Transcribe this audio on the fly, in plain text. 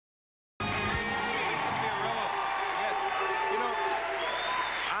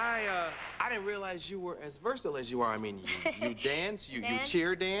realize you were as versatile as you are. I mean, you dance, you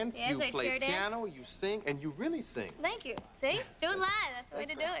cheer dance, yes, you I play cheer piano, dance. you sing, and you really sing. Thank you. See? Do it live. That's the way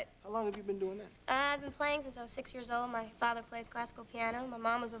to do it. How long have you been doing that? I've been playing since I was 6 years old. My father plays classical piano. My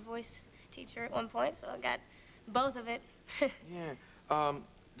mom was a voice teacher at one point, so I got both of it. Yeah.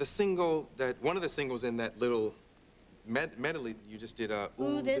 The single one of the singles in that little medley you just did,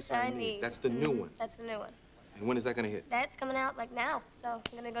 Ooh, This I Need. That's the new one. That's the new one. And when is that going to hit? That's coming out, like, now. So I'm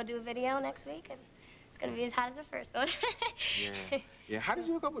going to go do a video next week, and it's going to be as hot as the first one. Yeah. Yeah. How did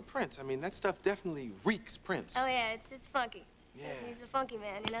you hook up with Prince? I mean, that stuff definitely reeks Prince. Oh, yeah, it's funky. Yeah. He's a funky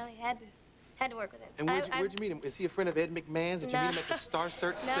man, you know? He had to work with him. And where'd you meet him? Is he a friend of Ed McMahon's? Did you meet him at the Star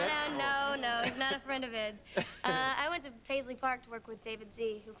Search set? No. He's not a friend of Ed's. I went to Paisley Park to work with David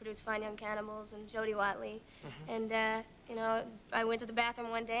Z., who produced Fine Young Cannibals, and Jody Watley. And, you know, I went to the bathroom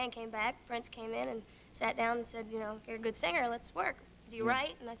one day and came back. Prince came in and sat down and said, you know, you're a good singer, let's work. Do you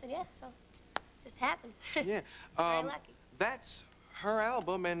write? And I said, yeah, so it just happened. Yeah. Very lucky. That's her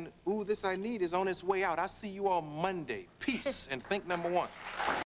album, and Ooh, This I Need is on its way out. I'll see you all Monday. Peace, and think number one.